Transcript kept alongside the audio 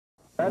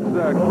That's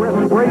Chris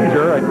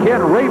Frazier and Ken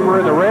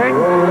Raper in the ring.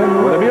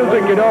 With the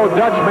music, you know,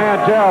 Dutch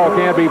Mantell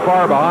can't be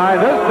far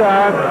behind. This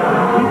time,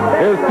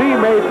 his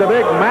teammate, the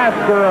big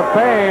Master of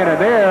Pain, and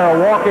they're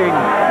walking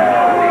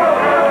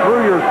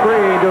through your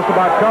screen, just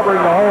about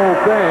covering the whole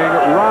thing.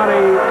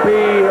 Ronnie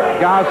P.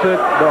 Gossett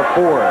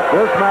IV.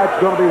 This match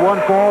is going to be one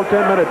fall,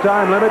 10-minute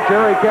time limit.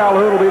 Terry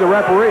Calhoun will be the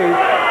referee.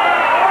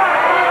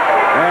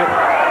 And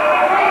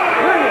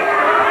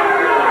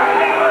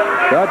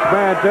Dutch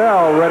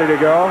Mantell ready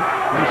to go.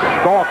 He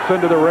stalks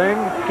into the ring.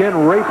 Ken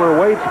Raper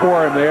waits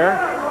for him there.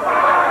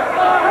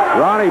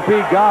 Ronnie P.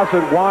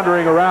 Gossett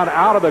wandering around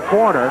out of the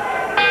corner.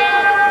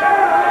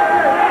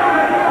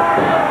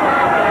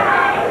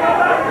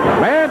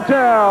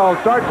 Mantell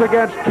starts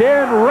against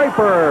Ken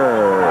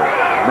Raper.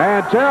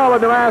 Mantell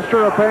and the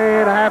Master of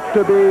Pain have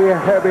to be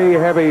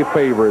heavy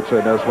favorites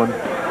in this one.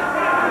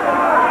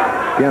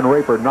 Ken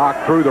Raper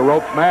knocked through the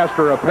ropes.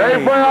 Master of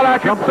Pain. Hey, well, I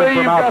can see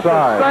you've got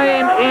the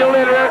same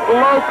illiterate,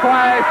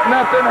 low-class,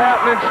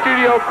 nothing-happening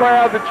studio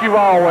crowd that you've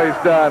always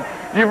done.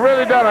 You've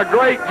really done a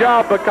great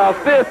job because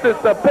this is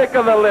the pick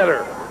of the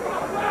litter.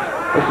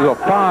 This is a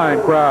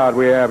fine crowd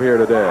we have here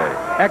today.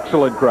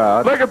 Excellent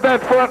crowd. Look at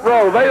that front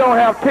row. They don't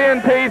have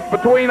 10 teeth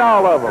between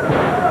all of them.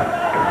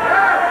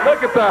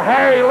 Look at the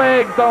hairy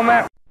legs on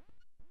that.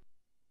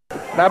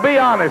 Now be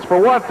honest for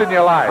once in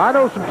your life. I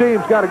know some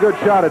teams got a good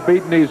shot at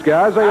beating these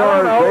guys. They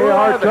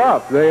are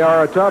tough. They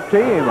are a tough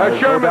team.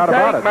 Sure, no doubt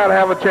about it. Might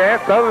have a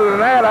chance. Other than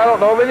that, I don't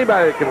know of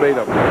anybody that can beat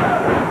them.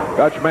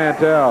 Dutch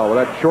Mantell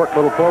with that short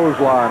little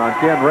clothesline on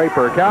Ken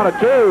Raper. Count of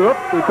two. Oop,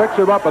 he picks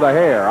him up with a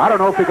hair. I don't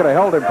know if he could have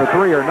held him for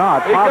three or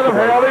not. He could have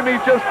held him.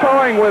 He's just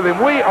toying with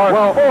him. We are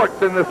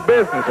sports in this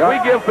business. Yep.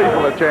 We give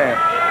people a chance.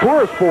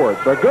 Poor sport.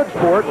 A good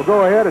sport will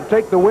go ahead and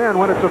take the win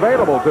when it's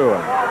available to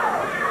him.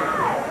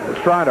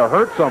 He's trying to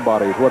hurt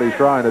somebody is what he's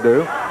trying to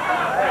do.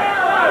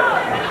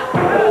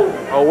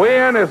 A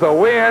win is a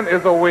win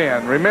is a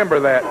win. Remember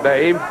that,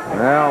 Dave.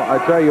 Well,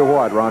 I tell you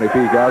what, Ronnie P.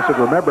 Gossett,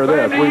 remember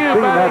this. We've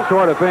seen that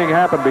sort of thing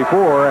happen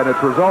before, and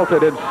it's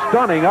resulted in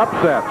stunning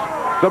upsets.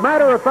 As a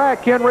matter of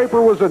fact, Ken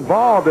Raper was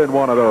involved in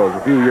one of those a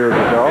few years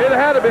ago. It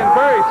had to been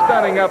very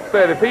stunning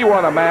upset if he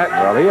won a match.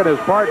 Well, he and his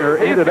partner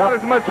ended up...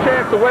 He's got as much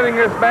chance of winning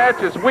this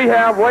match as we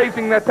have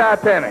raising the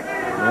Titanic.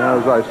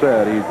 As I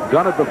said, he's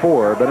done it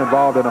before, been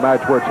involved in a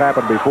match where it's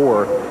happened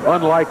before,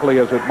 unlikely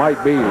as it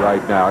might be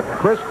right now.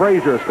 Chris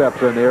Frazier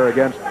steps in there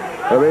against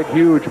a big,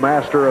 huge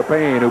Master of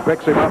Pain who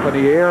picks him up in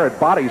the air and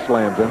body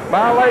slams him.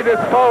 My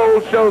latest poll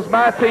shows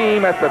my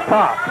team at the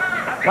top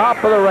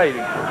of the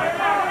ratings.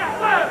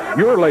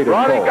 Your latest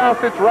Ronnie poll.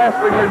 Gossett's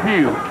Wrestling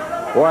Review.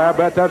 Boy, I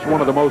bet that's one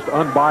of the most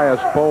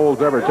unbiased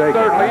polls ever taken.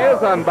 Certainly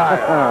is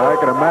unbiased. I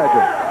can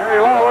imagine. Jerry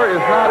Lawler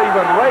is not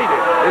even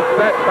rated. It's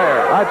that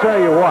fair. I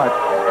tell you what.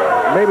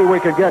 Maybe we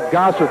can get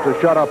Gossett to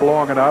shut up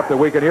long enough that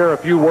we can hear a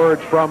few words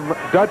from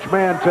Dutch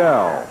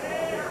Mantell.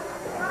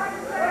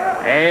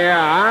 Yeah,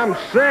 I'm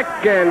sick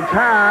and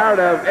tired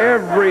of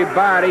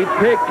everybody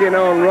picking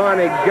on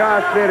Ronnie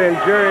Gossett and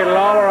Jerry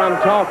Lawler.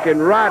 I'm talking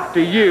right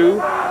to you.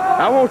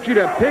 I want you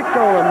to pick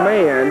on a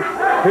man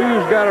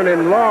who's got an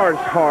enlarged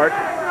heart,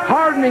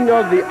 hardening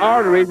of the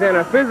arteries, and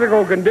a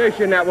physical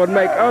condition that would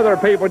make other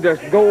people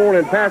just go on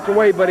and pass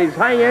away, but he's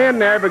hanging in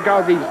there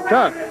because he's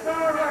tough.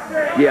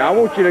 Yeah, I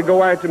want you to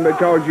go after him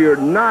because you're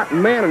not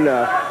man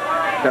enough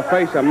to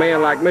face a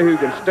man like me who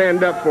can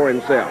stand up for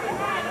himself.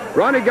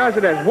 Ronnie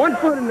Gossett has one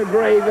foot in the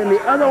grave and the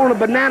other on a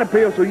banana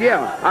peel, so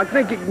yeah, I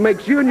think it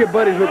makes you and your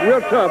buddies look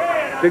real tough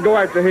to go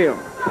after him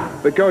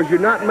because you're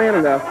not man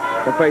enough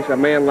to face a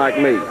man like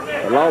me.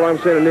 And Lawler, I'm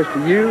sending this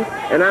to you,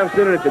 and I'm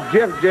sending it to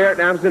Jeff Jarrett,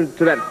 and I'm sending it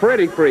to that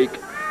Freddie freak.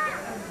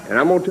 And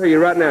I'm going to tell you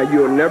right now,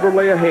 you'll never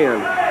lay a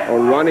hand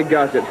on Ronnie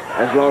Gossett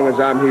as long as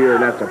I'm here,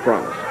 and that's a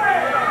promise.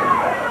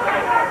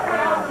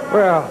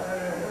 Well,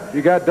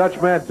 you got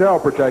Dutch Mantell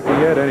protecting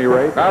you at any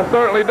rate. I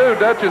certainly do.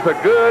 Dutch is a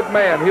good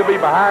man. He'll be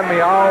behind me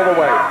all the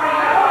way.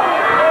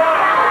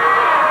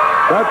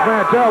 Dutch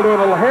Mantell doing a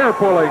little hair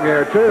pulling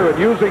there, too, and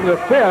using the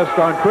fist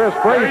on Chris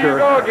Frazier. There you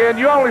go again.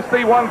 You only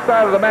see one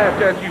side of the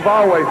match as you've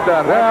always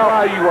done. That's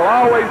why you will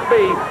always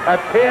be a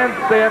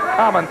 10-cent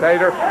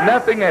commentator,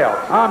 nothing else.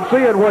 I'm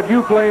seeing what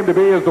you claim to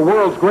be as the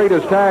world's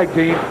greatest tag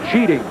team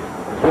cheating.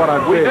 That's what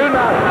I'm seeing. We do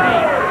not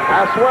cheat.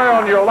 I swear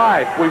on your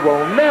life, we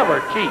will never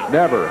cheat.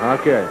 Never.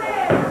 Okay.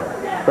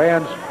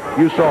 Fans,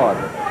 you saw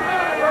it.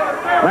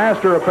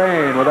 Master of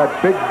Pain with that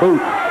big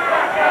boot.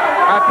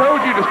 I told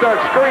you to start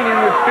screening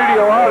the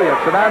studio audience,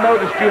 and I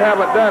noticed you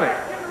haven't done it.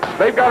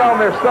 They've got on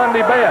their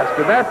Sunday best,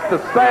 and that's the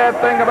sad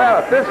thing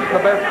about it. This is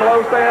the best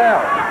clothes they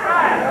have.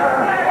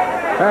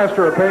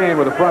 Master of Pain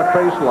with a front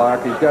face lock.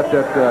 He's got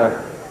that...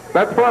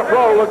 That front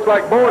row looks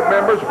like board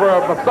members for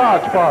a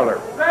massage parlor.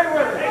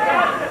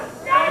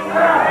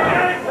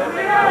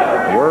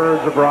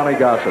 Words of Ronnie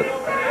Gossett.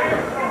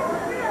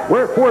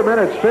 We're 4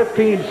 minutes,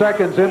 15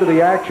 seconds into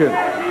the action.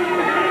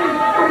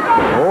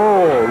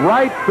 Oh,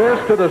 right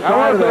fist to the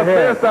side of the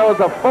head. That was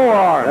a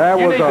forearm. That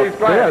was a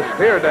fist.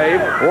 Here, Dave.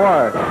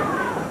 Boy,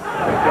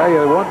 I tell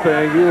you one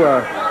thing, you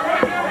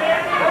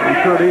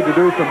sure need to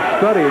do some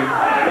studying.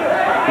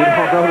 You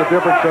don't know the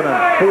difference in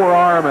a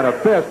forearm and a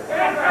fist.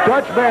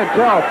 Dutch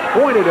Mantell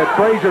pointed at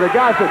Frazier to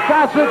Gossett.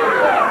 Gossett!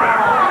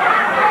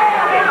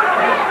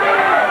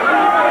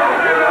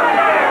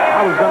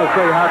 I was going to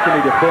say, how can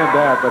he defend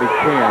that, but he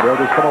can't. He'll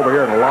just come over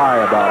here and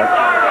lie about it.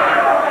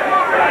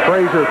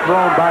 Frazier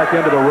thrown back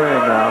into the ring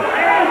now.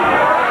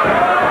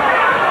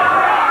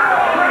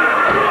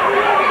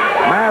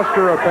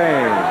 Master of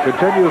Pain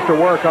continues to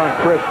work on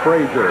Chris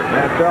Frazier.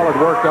 Mantell had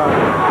worked on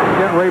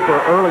Ken Raper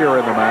earlier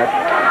in the match.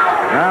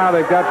 Now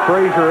they've got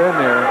Frazier in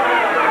there.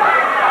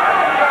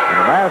 And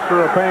the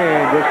Master of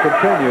Pain just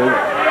continues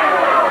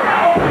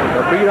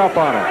to beat up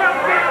on him.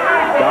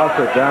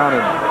 Gossett down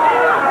and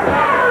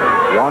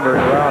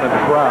wandering around in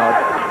the crowd.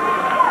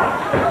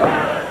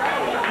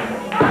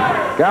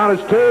 Count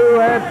is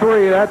 2 and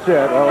 3. That's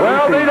it.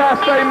 Well, need I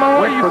say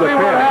more? You see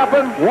what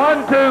happened? 1,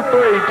 2,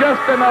 3.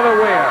 Just another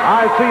win.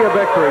 I see a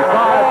victory.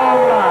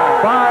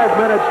 5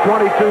 minutes,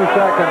 22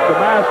 seconds. The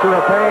Master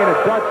of Pain, a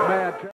Dutch